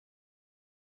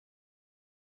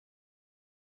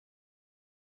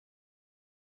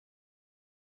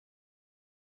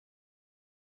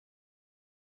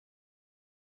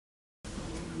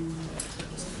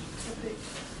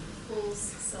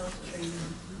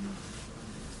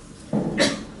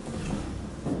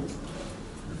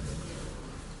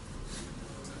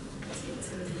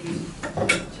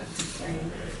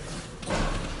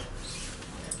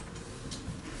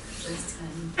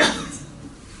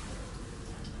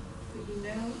You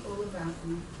know all about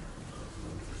me.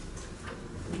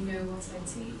 You know what I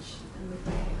teach and the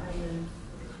way I live.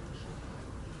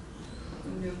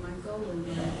 You know my goal in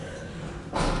life.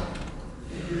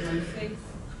 You know my faith,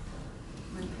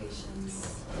 my patience,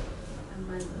 and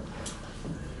my love.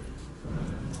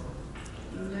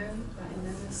 You know that I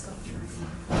never stop trying.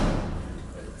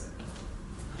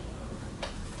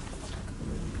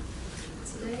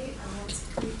 Today I want to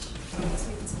preach from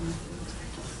 2TimCh3v10.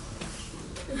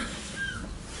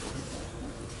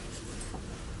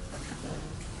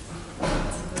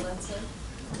 It's the letter.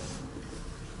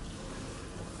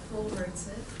 Paul wrote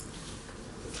it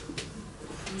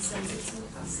and sent it to a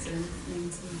pastor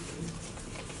named Timothy.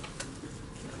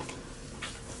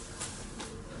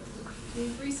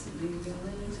 We've recently been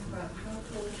learning about how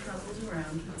Paul travelled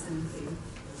around with Timothy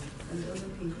and other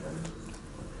people.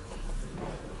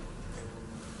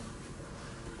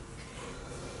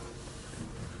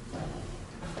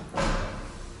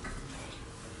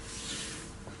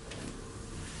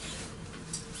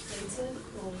 Later,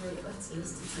 Paul wrote letters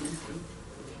to Timothy.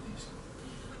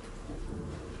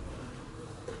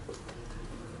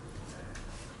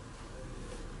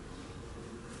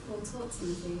 Paul taught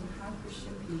Timothy how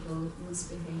Christian people must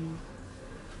behave.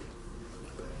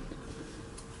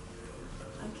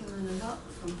 I can learn a lot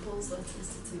from Paul's letters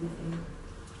to Timothy.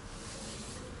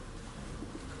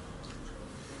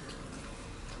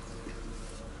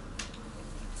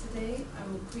 Today I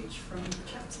will preach from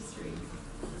chapter 3.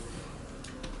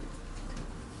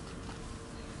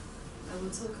 I will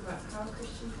talk about how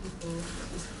Christian people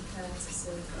must prepare to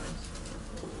serve God.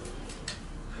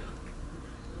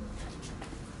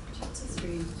 Chapter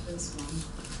 3, verse 1.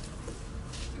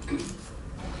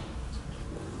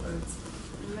 Quote,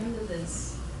 remember this,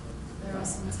 there are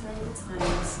some terrible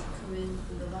times coming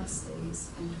in the last days,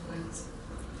 end quote.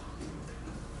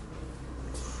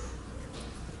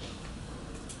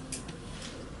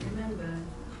 Remember,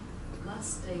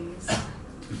 last days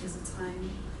is a time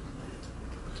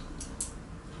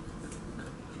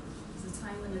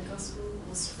when the gospel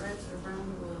will spread around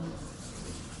the world.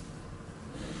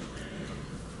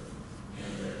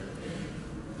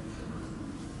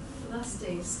 The last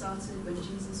days started when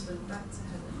Jesus went back to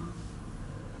heaven.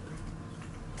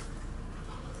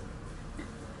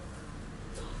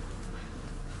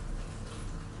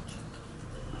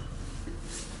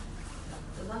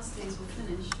 The last days will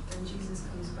finish when Jesus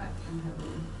comes back from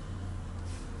heaven.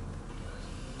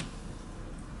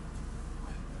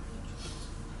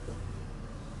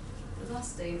 The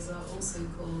last days are also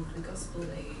called the gospel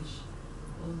age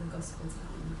or the gospel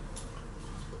time.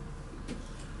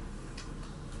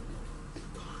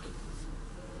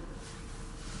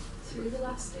 Through the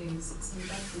last days, some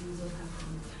bad things will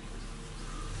happen.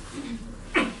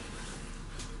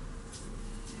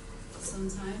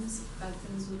 Sometimes bad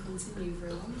things will continue for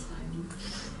a long time.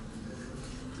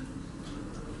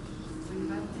 When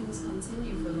bad things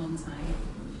continue for a long time,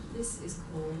 this is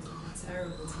called a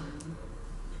terrible time.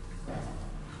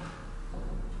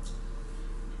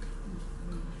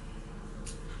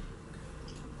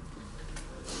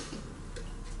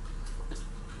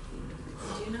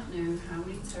 We do not know how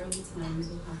many terrible times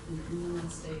will happen in the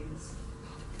last days.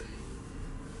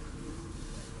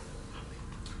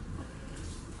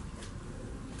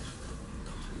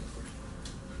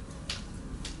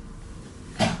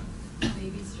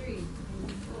 Maybe 3,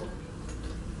 maybe 4.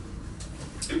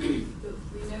 But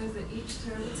we know that each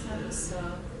terrible time will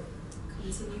start,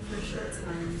 continue for a short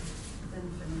time, then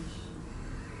finish.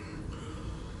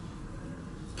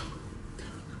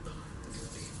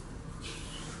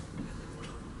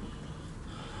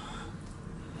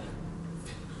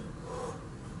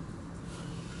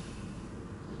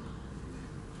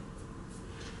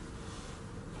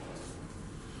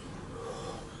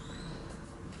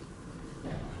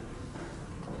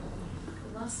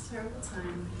 The last terrible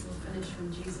time will finish when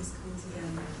Jesus comes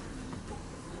again.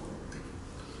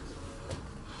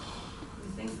 We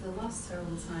think the last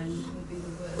terrible time will be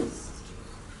the worst.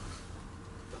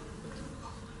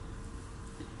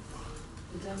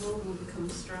 The devil will become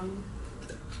strong,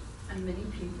 and many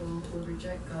people will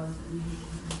reject God and hate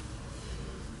Him.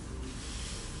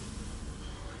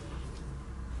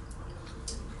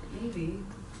 Maybe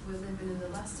we're living in the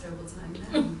last terrible time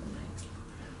now.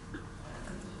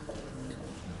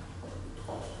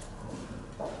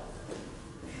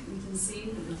 We can see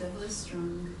that the devil is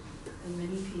strong, and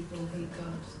many people hate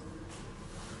God.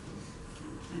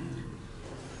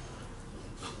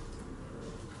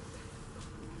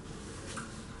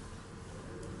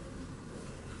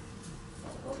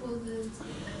 What will the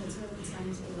terrible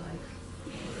times be like?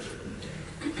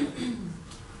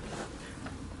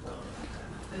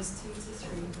 Verse 2 3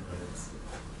 quotes.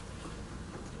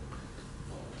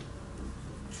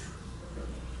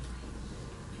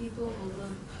 People will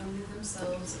love only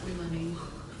themselves and money.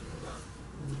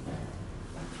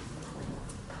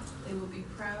 They will be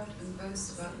proud and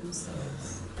boast about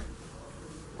themselves.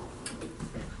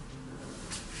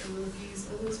 They will abuse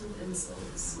others with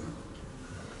insults.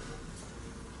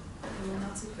 They will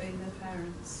not obey their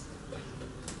parents.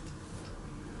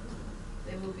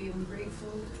 They will be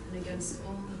ungrateful and against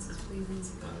all that is pleasing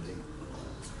to God.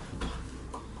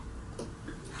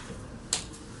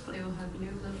 They will have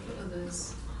no love for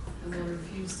others and will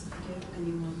refuse to forgive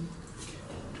anyone.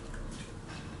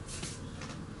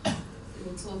 They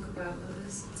will talk about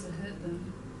others to hurt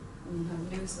them and will have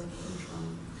no self-control.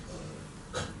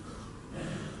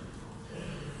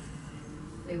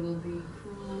 They will be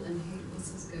cruel and hate what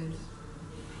is good.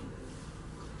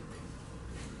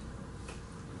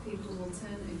 People will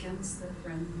turn against their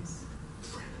friends.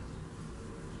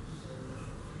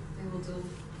 They will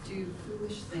do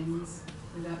foolish things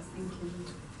without thinking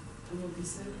and will be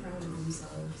so proud of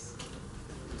themselves.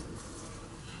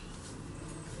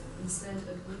 Instead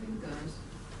of loving God,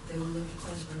 they will love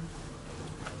pleasure.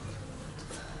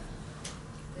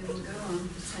 They will go on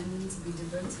pretending to be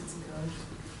devoted to God,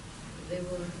 but they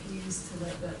will refuse to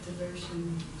let that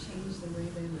devotion change the way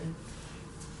they live.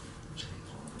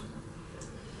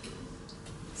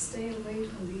 Stay away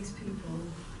from these people.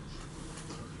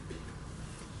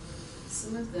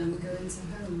 Some of them go into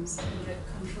homes and get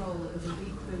control over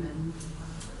weak women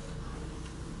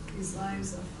whose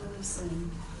lives are full of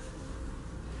sin.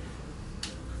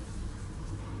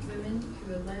 Women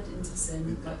who are led into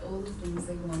sin by all the things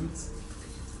they want.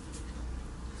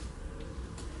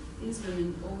 These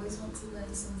women always want to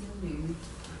learn something new,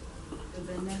 but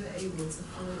they're never able to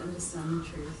fully understand the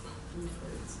truth.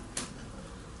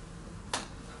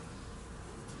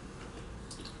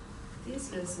 These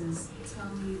verses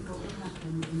tell me what will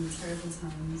happen in the terrible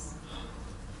times.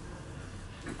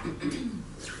 Okay,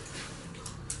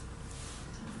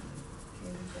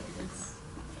 we've got this.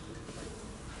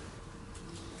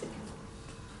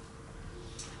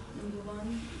 Number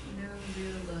 1, no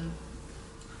real love.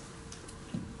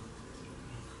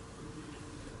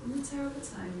 In the terrible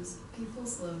times,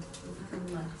 people's love will become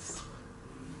less.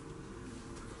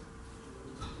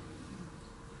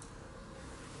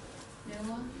 No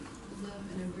one will love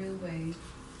in a real way.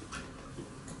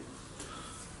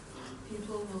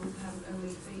 People will have only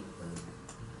fake love.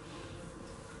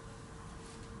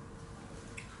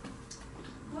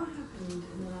 What happened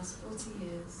in the last 40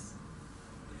 years?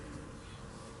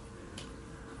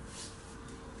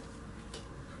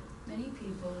 Many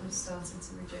people have started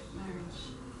to reject marriage.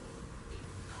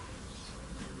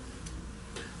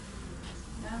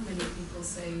 Now many people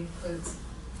say, quote,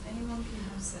 anyone can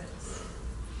have sex.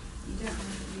 You don't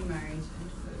have to be married,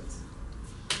 end quote.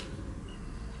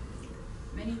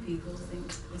 Many people think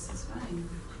this is fine.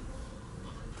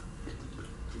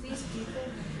 Do these people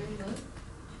have real love?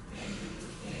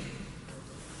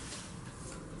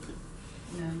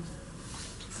 No.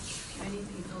 Many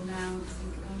people now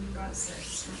think only about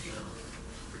sex and love.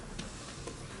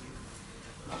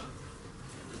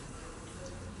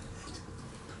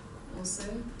 Also,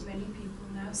 many people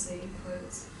now say,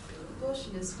 quote,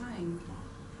 abortion is fine.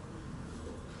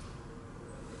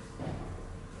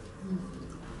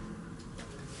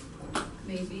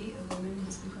 Maybe a woman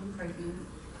has become pregnant,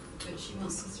 but she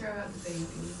wants to throw out the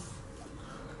baby.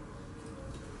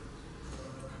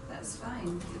 That's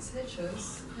fine, it's her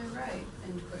choice, her right,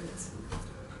 end quote.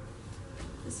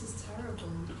 This is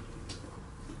terrible.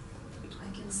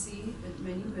 I can see that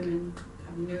many women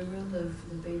have no real love for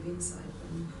the baby inside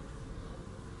them.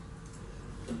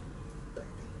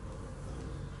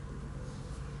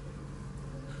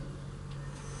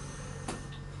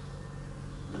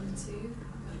 Number 2,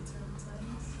 about terrible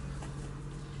times.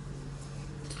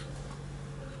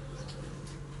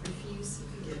 Refuse to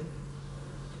forgive.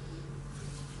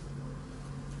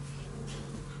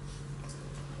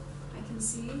 I can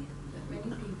see that many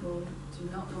people do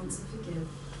not want to forgive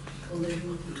or live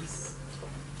in peace.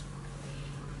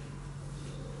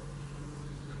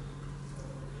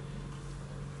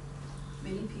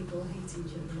 Many people hate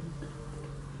each other.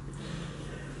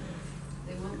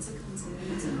 They want to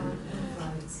continue to argue and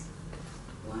fight.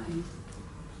 Why?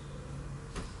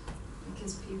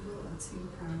 Because people are too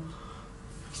proud.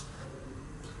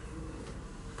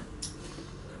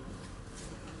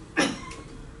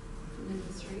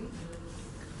 Number 3.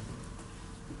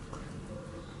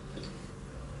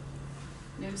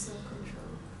 No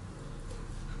self-control.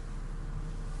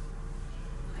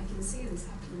 I can see this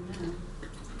happening now.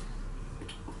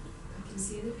 I can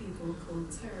see the people called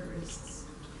terrorists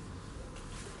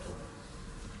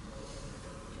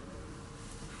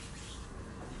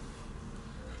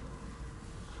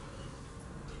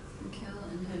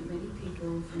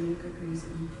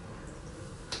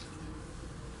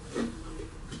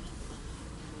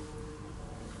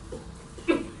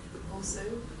Also,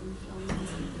 in films and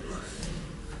TV,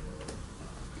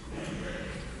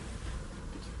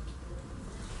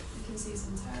 you can see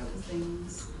some terrible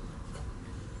things.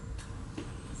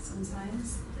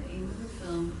 Sometimes the aim of a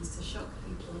film is to shock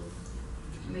people,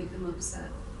 make them upset.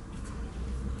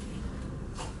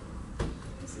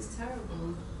 This is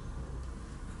terrible.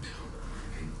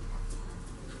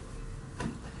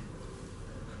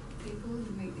 People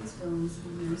who make these films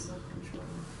have no self-control.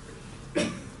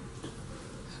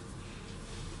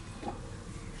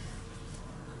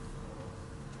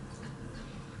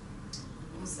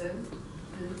 Also,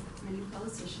 many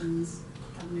politicians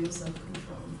have no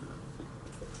self-control.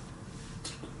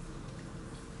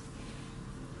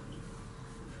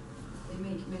 They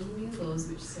make many new laws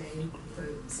which say,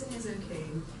 quote, sin is okay,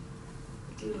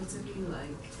 do whatever you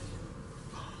like.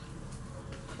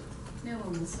 No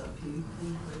one will stop you,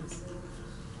 end quote.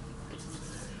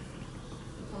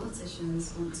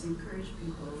 Politicians want to encourage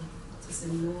people to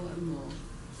sin more and more.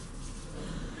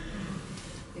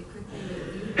 They quickly make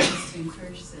new laws to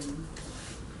encourage sin.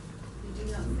 They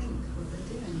do not think what they're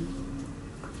doing.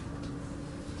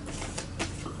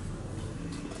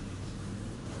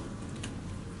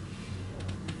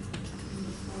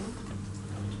 Number 4,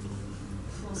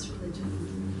 false religion.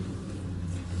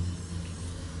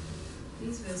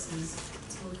 These verses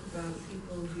talk about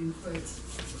people who, quote,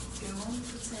 go on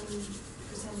pretending to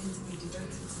be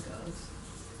devoted to God,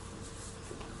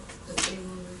 but they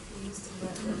will refuse to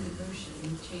let their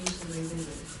devotion change the way they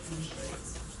live, end quote.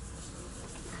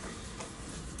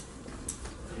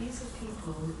 These are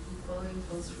people who follow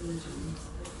false religion.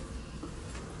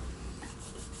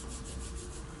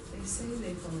 They say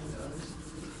they follow God,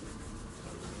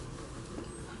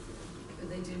 but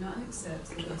they do not accept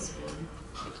the gospel,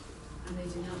 and they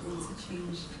do not want to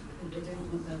change, and they don't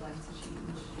want their life to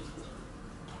change.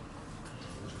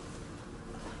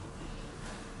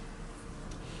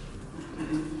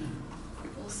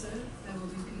 Also, there will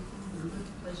be people who love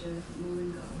pleasure more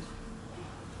than God.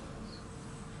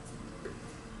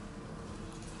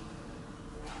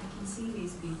 You can see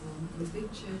these people in big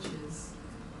churches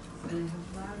where they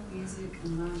have loud music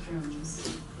and loud drums.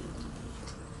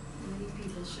 Many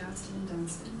people shouting and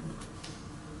dancing.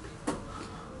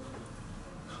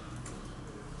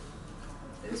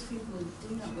 Those people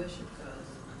do not worship God.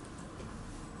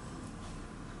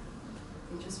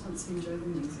 They just want to enjoy the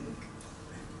music.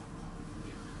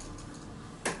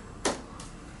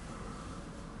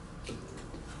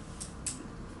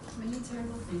 Many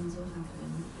terrible things will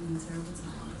happen in terrible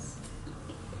times.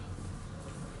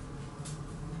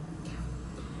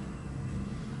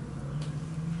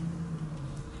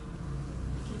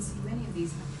 You can see many of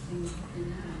these things happening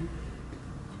now.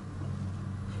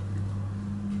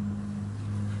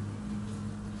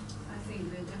 I think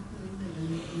we're definitely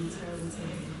living in a terrible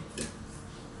time.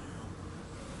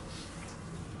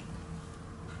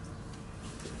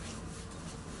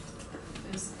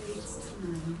 Verse 8 to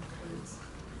 9 quotes.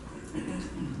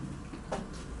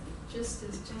 Just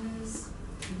as Jannes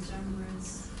and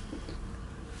Jambres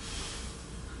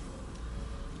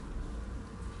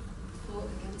fought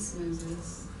against Moses,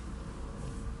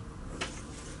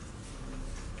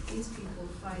 these people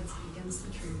fight against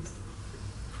the truth.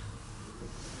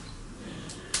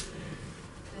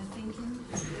 Their thinking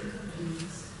is being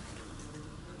confused.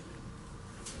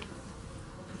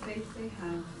 The faith they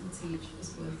have and teach is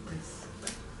worthless.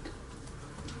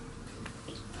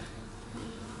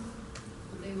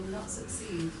 They will not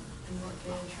succeed in what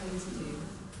they are trying to do.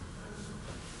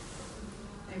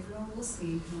 Everyone will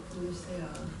see how foolish they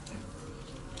are.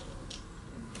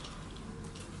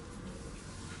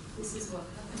 This is what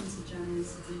happened to Jannes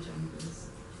and Jambres.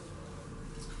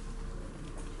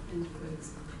 End quote.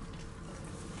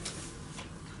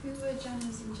 Who were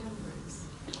Jannes and Jambres?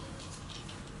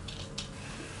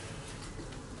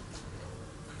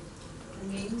 The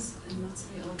names are not in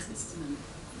the Old Testament.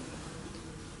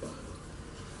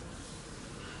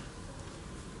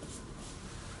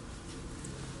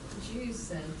 Jews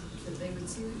said that they were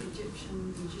two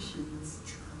Egyptian magicians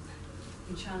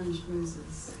who challenged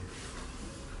Moses.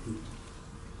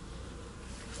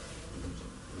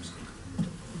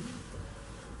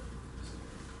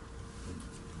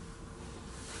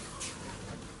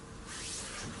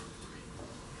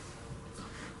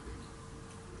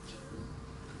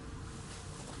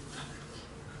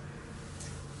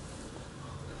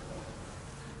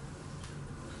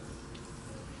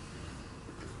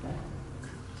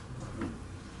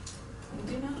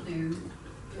 We do not know,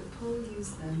 but Paul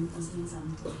used them as an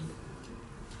example.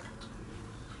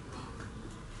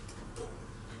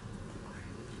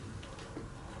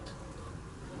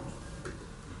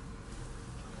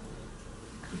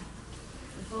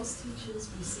 false teachers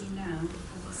we see now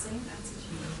have the same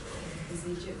attitude as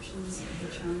the Egyptians who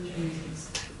challenged Moses.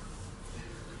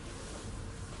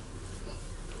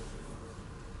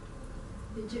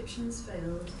 The Egyptians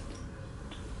failed.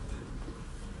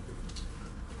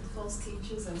 The false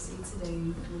teachers I see today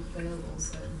will fail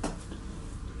also.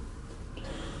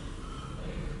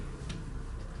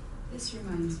 This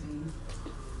reminds me,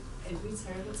 every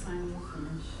terrible time will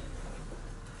finish.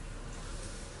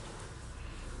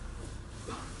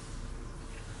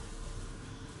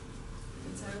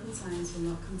 The terrible times will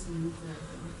not continue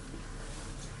forever.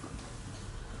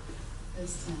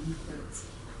 Verse 10 quotes,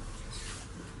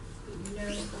 "But you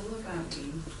know all about me.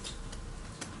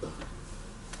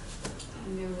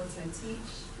 You know what I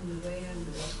teach and the way I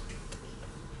live.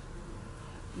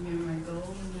 You know my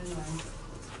goal and my life.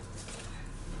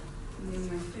 You know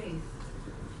my faith,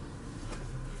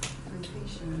 my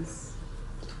patience,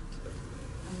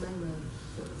 and my love.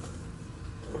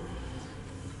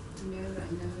 You know that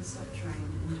I never stop trying."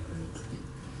 End quote.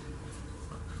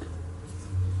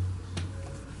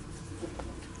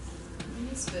 In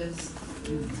this verse,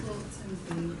 Paul taught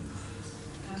Timothy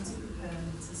how to prepare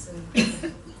to serve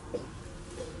God.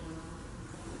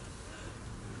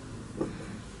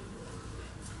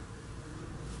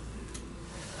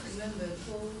 Remember,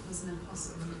 Paul was an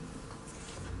apostle.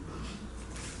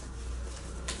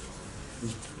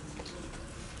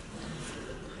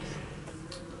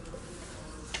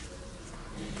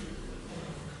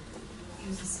 He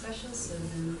was a special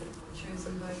servant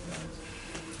chosen by God.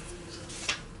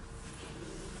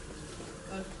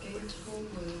 God gave Paul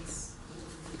words,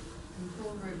 and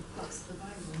Paul wrote parts of the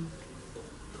Bible.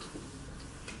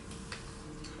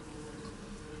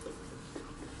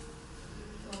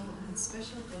 Paul had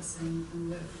special blessing and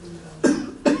work from God.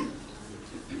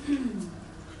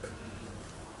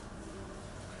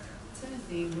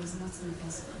 Timothy was not an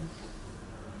apostle.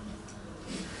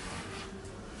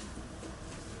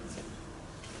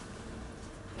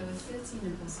 There were 13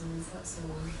 apostles, that's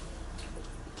all.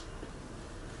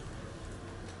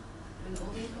 When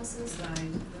all the apostles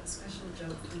died, that special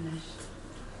job finished.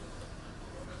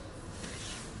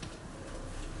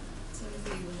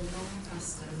 Timothy was a normal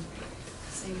pastor,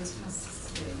 same as pastors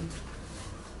today.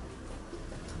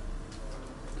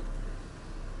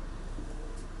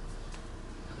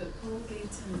 But Paul gave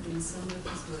Timothy some of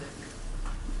his work.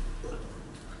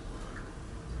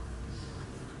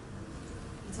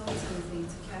 He told Timothy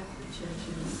to care for the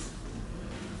churches.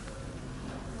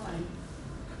 Why?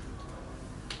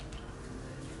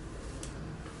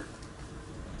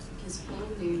 Because Paul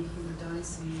knew he would die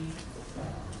soon.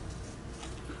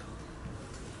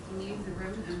 He knew the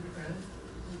Roman Emperor,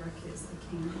 in brackets the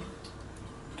king,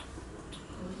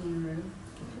 called Nero,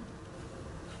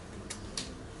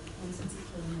 wanted to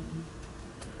kill him.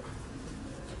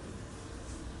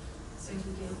 So he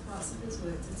gave parts of his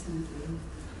work to Timothy.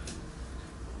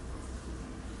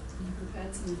 And he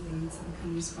prepared Timothy to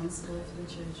become responsible for the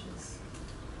churches.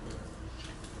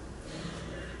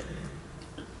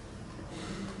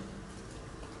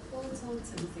 Paul told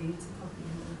Timothy to copy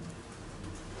him.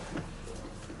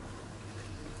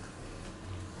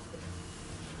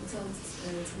 He told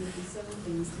Timothy 7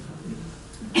 things to copy.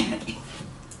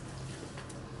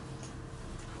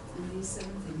 And these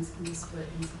 7 things can be split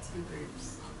into 2 groups.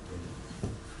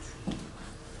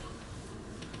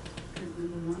 Group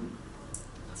number 1,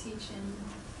 teaching,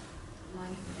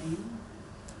 life aim.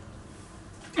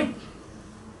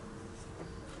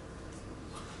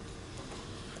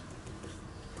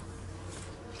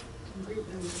 And group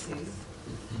number 2,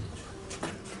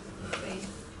 faith,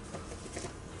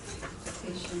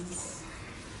 patience,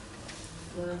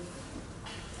 love,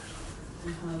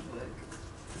 and hard work.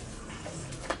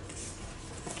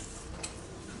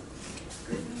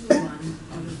 Group number 1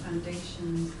 are the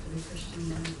foundation for the Christian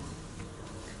life.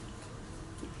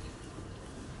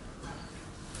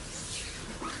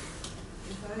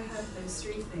 If I have those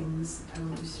 3 things, I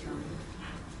will be strong.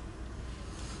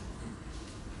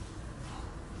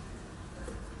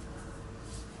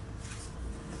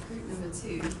 Group number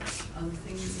 2 are the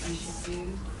things I should do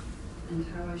and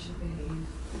how I should behave.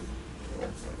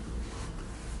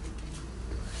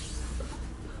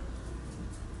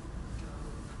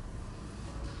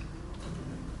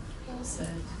 Paul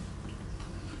said,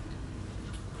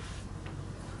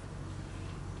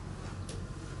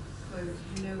 quote,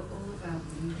 "You know all about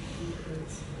me," end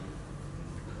quote.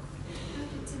 How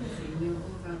did Timothy know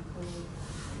all about Paul?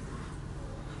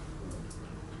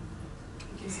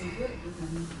 Because he worked with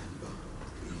him.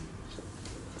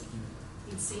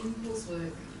 He'd seen Paul's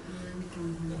work and learned from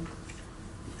him.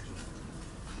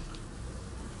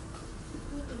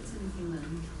 What did Timothy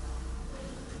learn?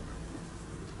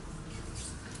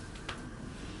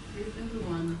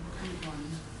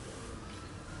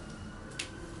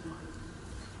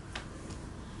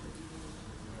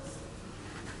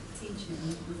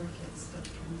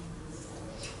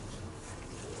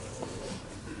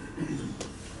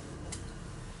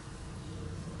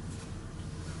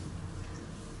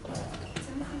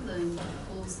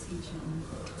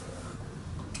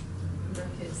 in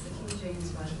brackets, the King James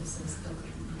Bible says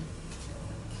doctrine.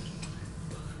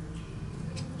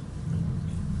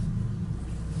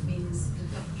 Means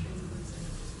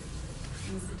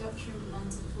the doctrine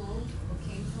belonged to Paul or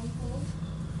came from Paul?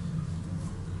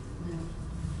 No.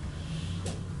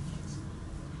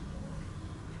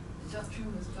 The doctrine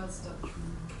was God's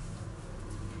doctrine.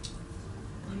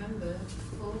 Remember,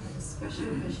 Paul had a special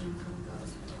vision from God.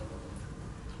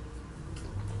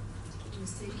 He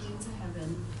was taken into heaven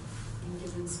and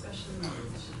given special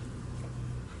knowledge.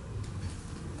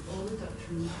 All the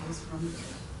doctrine was from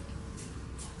God.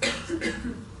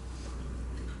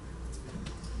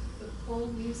 But Paul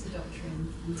used the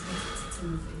doctrine and taught it to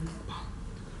Timothy.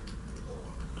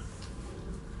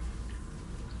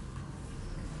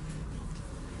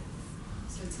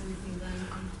 So Timothy learned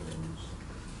from Paul.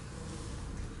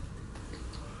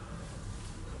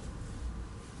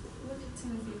 What did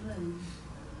Timothy learn?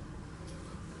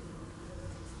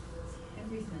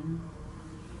 Everything.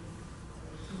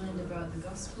 He learned about the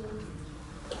gospel,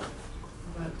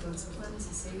 about God's plan to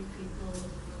save people,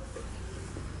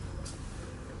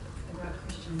 about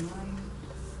Christian life,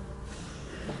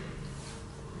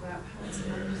 about how to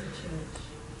manage the church.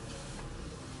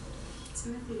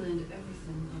 Timothy learned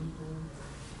everything from Paul.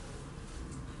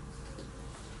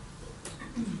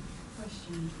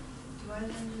 Question: do I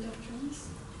learn the doctrines?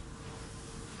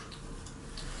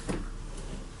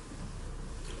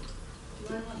 Do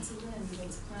I want to learn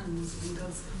God's plans and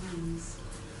God's commands?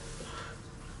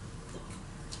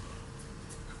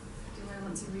 Do I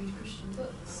want to read Christian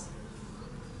books?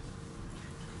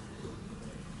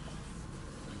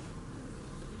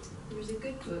 There is a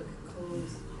good book called,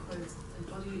 quote, The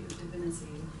Body of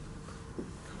Divinity,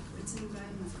 written by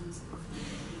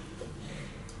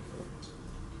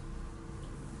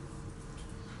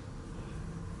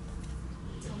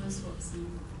Thomas Watson.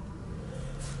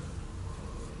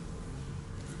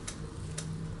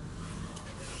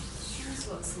 Thomas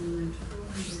Watson lived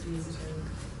 400 years ago.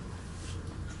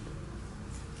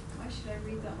 Why should I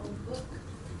read that old book?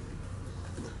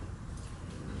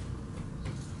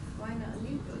 Why not a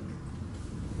new book?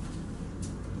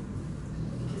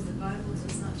 Because the Bible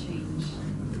does not change,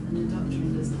 and the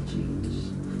doctrine does not change.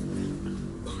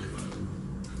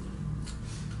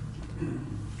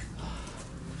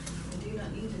 I do not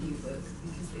need a new book,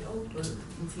 because the old book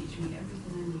will teach me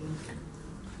everything I need.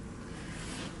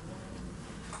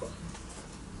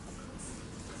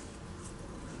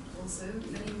 Also,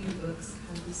 many new books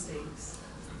have mistakes,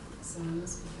 so I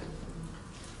must be careful.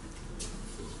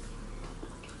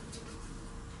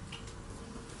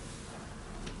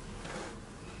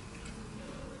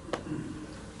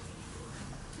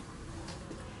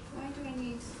 Why do I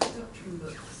need doctrine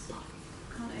books?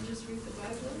 Can't I just read the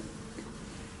Bible?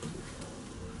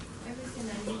 Everything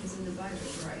I need is in the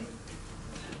Bible, right?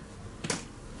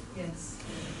 Yes.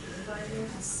 The Bible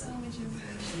has so much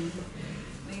information.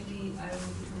 Maybe I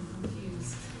will become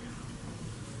confused.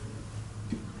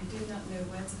 I do not know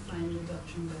where to find the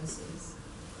doctrine verses.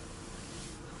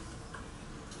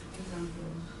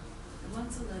 Example: I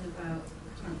want to learn about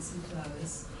plants and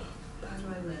flowers. How do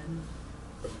I learn?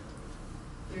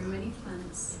 There are many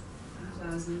plants and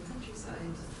flowers in the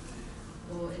countryside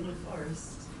or in the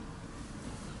forest.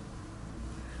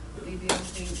 Maybe I'll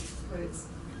think, quote,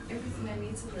 everything I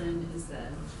need to learn is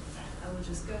there. I will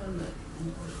just go and look,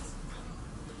 end quote.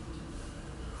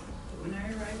 When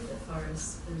I arrive at the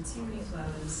forest, there are too many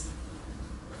flowers.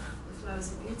 The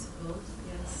flowers are beautiful,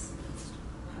 yes.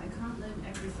 I can't learn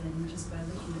everything just by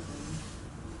looking at them.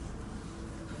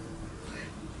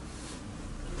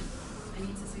 I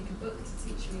need to take a book to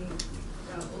teach me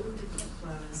about all the different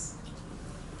flowers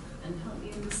and help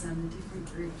me understand the different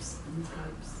groups and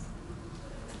types.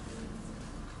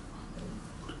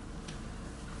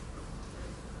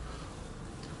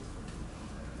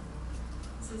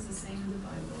 This is the same in the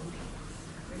Bible.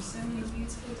 There are so many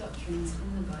beautiful doctrines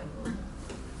in the Bible,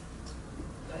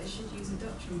 but I should use a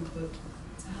doctrine book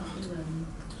to help me learn.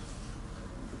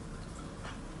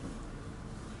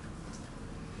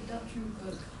 The doctrine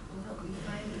book will help me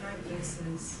find the right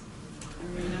verses and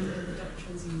remember the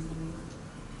doctrines easily.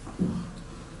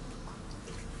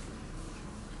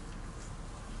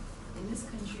 In this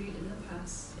country, in the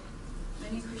past,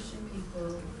 many Christian people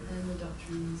learn the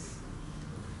doctrines.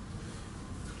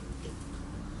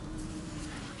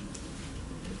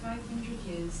 For 500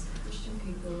 years, Christian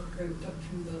people wrote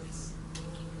doctrine books,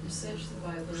 researched the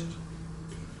Bible,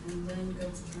 and learned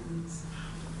God's plans.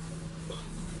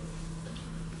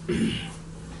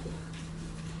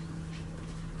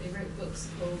 They wrote books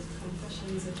called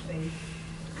Confessions of Faith.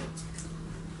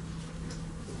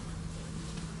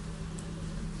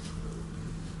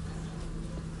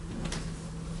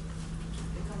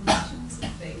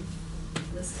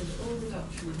 all the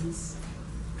doctrines,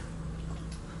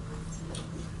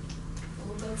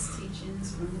 all God's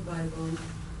teachings from the Bible,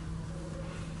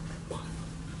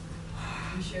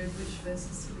 and showed which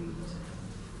verses to read.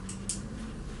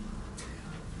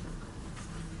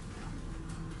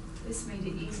 This made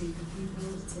it easy for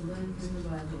people to learn from the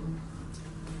Bible.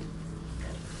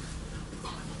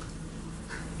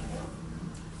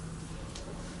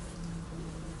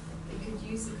 They could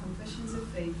use the confessions of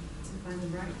faith to find the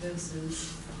right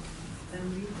verses, then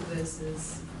read the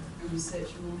verses and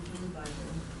research more from the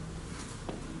Bible.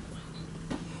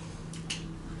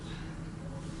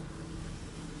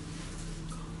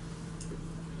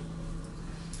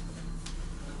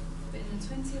 But in the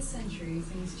 20th century,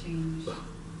 things changed.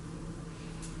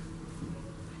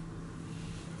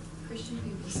 Christian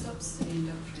people stopped studying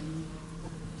doctrine.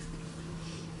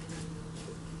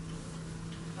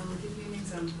 I will give you an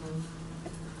example.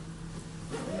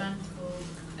 A man called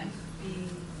F.B.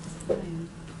 Meyer.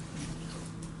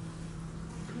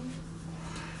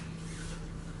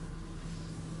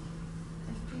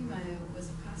 F.B. Meyer was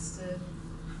a pastor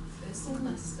first in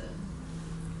Leicester,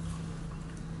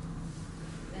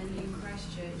 then in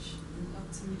Christchurch and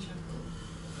Upton Chapel,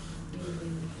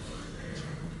 England.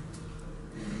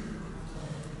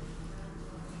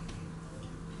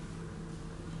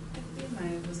 F.B.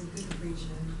 Meyer was a good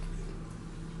preacher.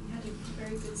 He had a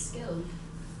very good skill.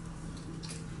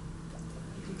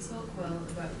 He could talk well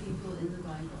about people in the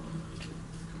Bible.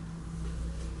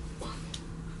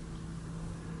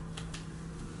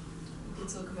 He could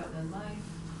talk about their life.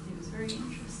 It was very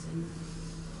interesting.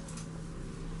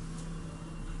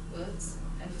 But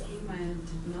F.B. Meyer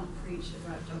did not preach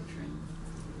about doctrine.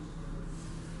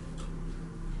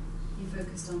 He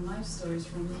focused on life stories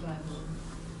from the Bible.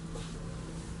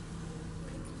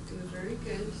 They were very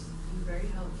good and very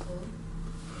helpful,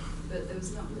 but there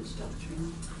was not much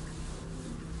doctrine.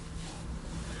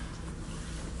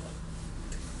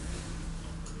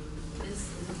 This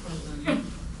is a problem.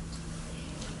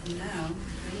 And now,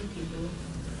 many people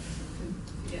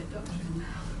forget doctrine.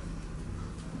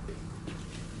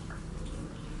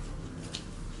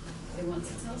 They want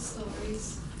to tell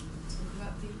stories, talk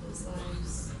about people's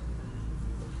lives.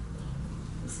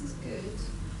 This is good,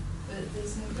 but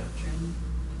there's no doctrine.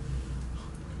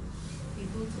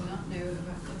 People do not know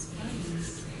about God's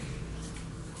plans.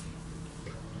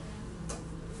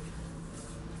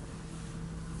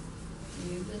 Do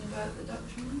you learn about the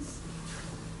doctrines?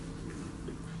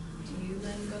 Do you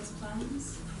learn God's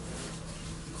plans?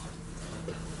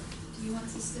 Do you want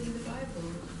to study the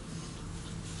Bible?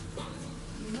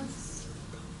 You must.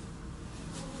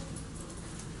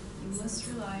 You must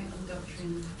rely on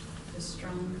doctrine for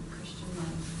strong Christian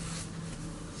life.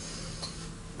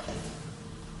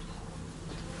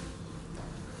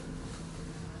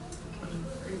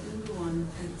 Group number 1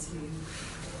 and 2,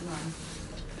 life.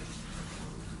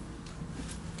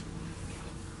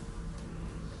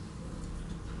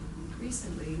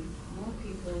 Recently, more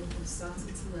people have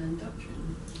started to learn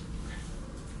doctrine.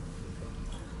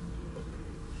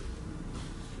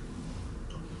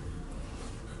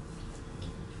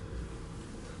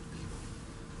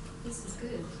 This is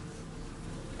good,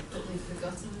 but they've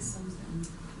forgotten something.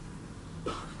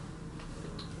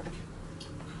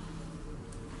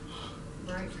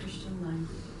 Right Christian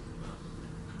life.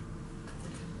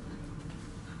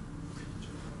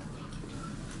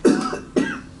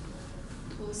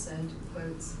 Paul said,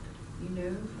 quote, "You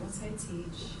know what I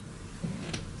teach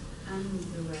and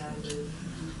the way I live."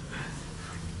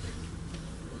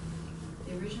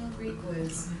 The original Greek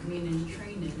words meaning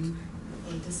training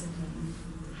or discipline.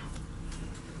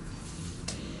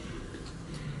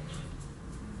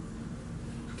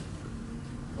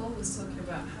 Paul was talking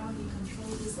about how he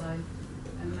controlled his life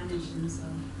and managed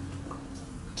himself.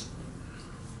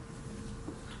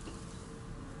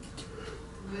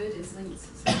 The word is linked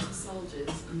to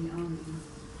soldiers in the army.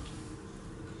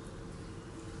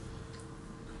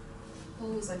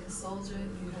 Paul was like a soldier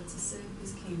who had to serve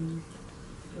his king,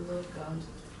 the Lord God.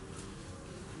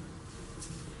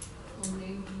 Paul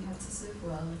knew he had to serve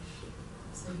well,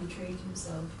 so he trained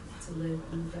himself to live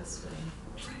in the best way.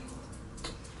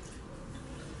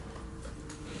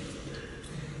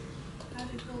 How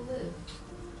did Paul live?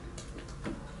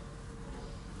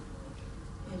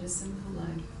 He had a simple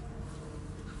life.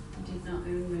 He did not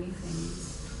own many things.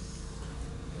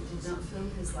 He did not fill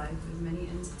his life with many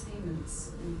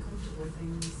entertainments and comfortable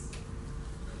things.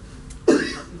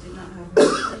 He did not have many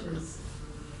pleasures.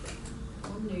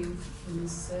 Paul knew he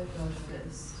must serve God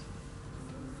first.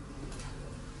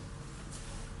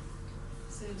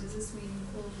 So does this mean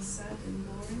Paul was sad and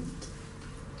boring?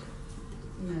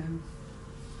 No.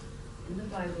 In the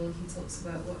Bible, he talks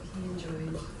about what he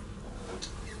enjoyed.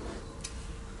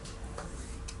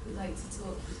 He liked to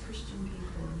talk with Christian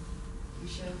people who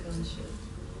share fellowship.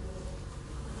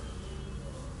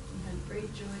 He had great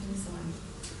joy in his life.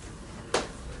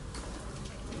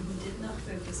 And he did not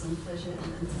focus on pleasure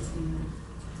and entertainment.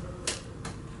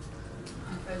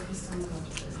 He focused on God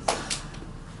first.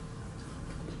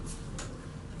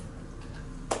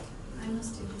 I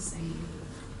must do the same.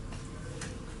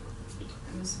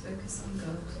 I must focus on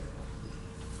God.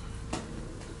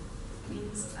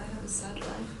 Means I have a sad life,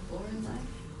 a boring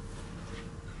life?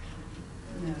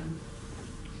 No.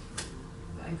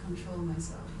 But I control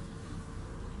myself.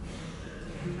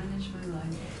 I manage my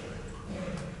life.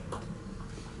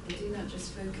 I do not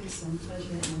just focus on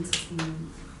pleasure and entertainment.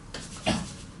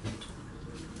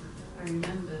 I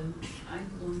remember I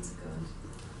belong to God.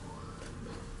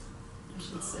 I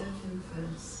should serve Him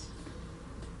first.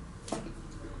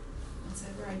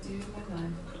 Whatever I do in my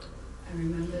life, I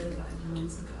remember that I belong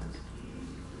to God.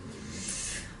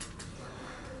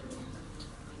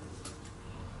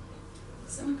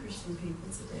 Some Christian people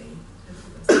today have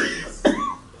forgotten this.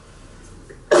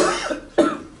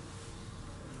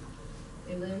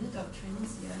 They learn the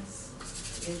doctrines, yes,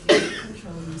 but they do not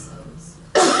control themselves.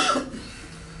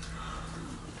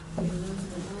 They love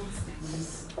the world's things,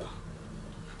 the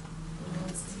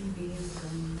world's TV and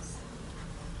films.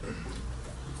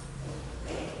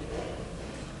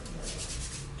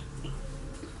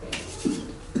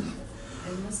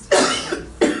 They must have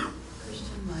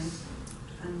Christian life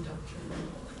and doctrine.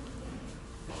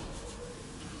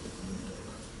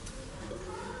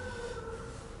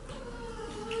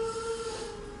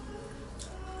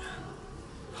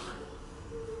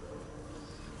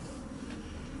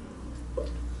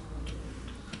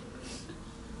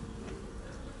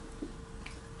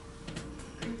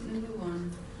 Group number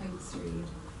 1.3.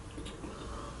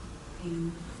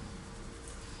 Aim.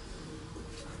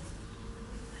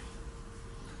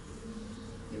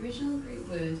 The original Greek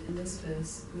word in this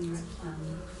verse means plan.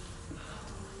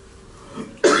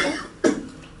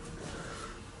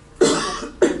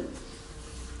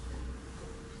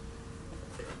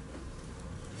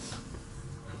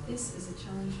 This is a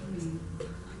challenge for me.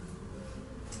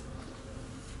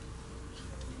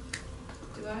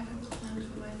 Do I have a plan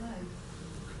for my life?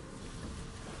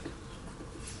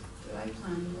 Do I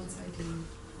plan what I do?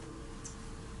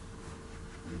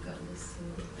 We've got this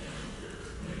here.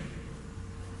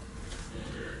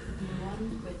 Number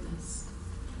 1, witness.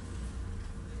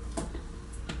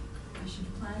 I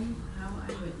should plan how I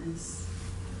witness.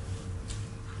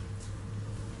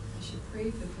 I should pray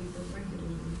for people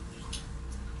regularly.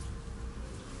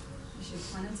 I should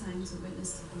plan a time to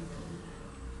witness to people.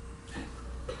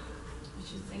 I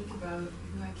should think about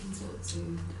who I can talk to,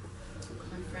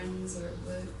 my friends or at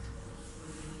work.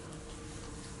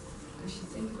 I should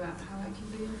think about how I can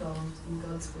be involved in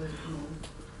God's work more.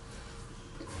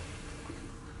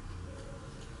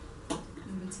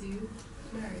 Number 2,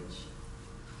 marriage.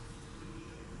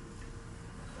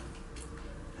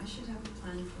 I should have a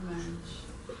plan for marriage.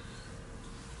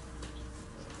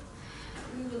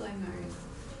 Who will I marry?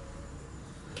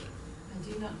 I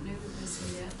do not know the person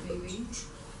yet, maybe,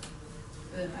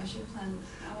 but I should plan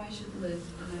how I should live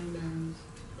when I'm married.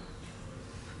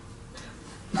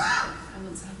 I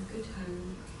want to have a good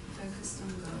home, focused on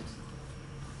God.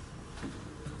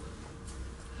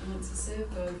 I want to serve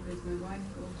God with my wife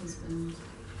or husband.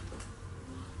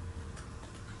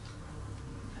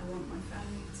 I want my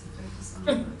family to focus on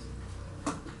God.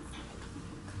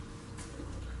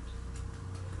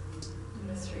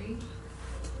 Number 3.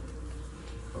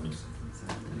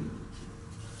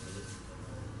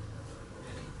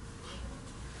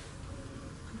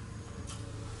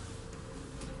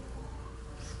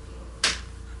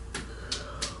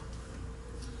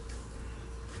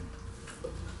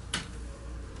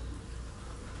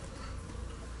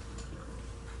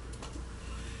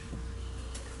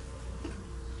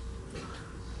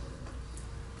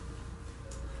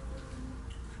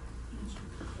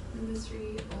 Number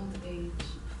 3, old age.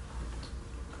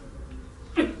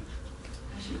 I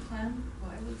should plan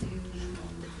what I will do when I'm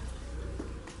old.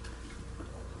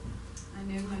 I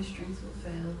know my strength will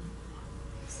fail,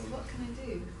 so what can I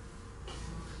do?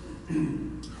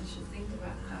 I should think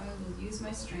about how I will use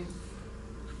my strength,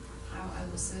 how I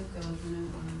will serve God when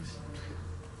I'm old.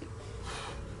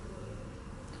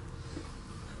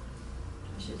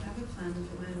 I should have a plan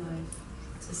for my life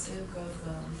to serve God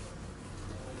well.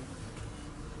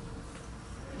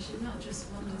 I should not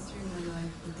just wander through my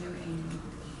life with no aim.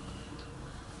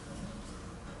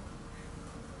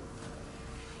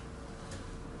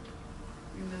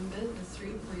 Remember the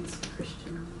 3 points for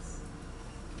Christians.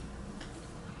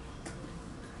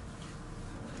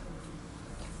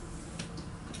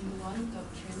 1,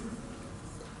 doctrine.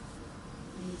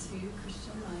 Number 2,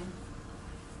 Christian life.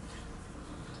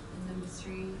 And number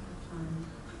 3, plan.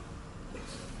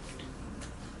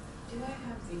 Do I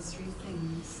have these 3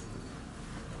 things?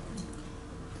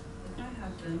 If I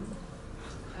have them,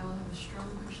 I will have a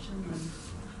strong Christian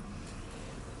life.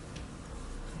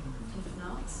 If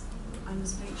not, I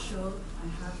must make sure I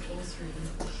have all 3.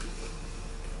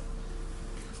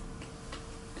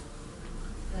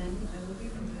 Then I will be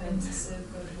prepared to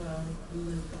serve God well and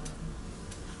live well.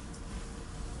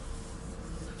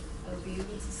 I will be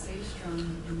able to stay strong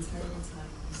in terrible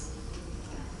times.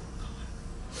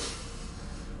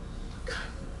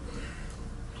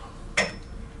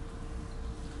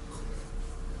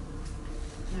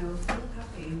 And I will feel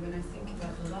happy when I think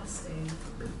about the last day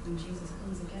when Jesus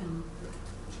comes again.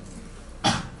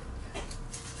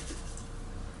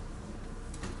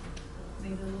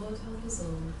 May the Lord help us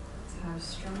all to have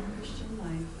strong Christian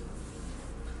life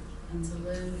and to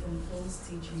learn from Paul's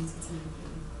teaching to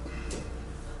Timothy.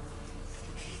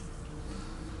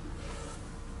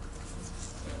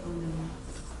 Amen.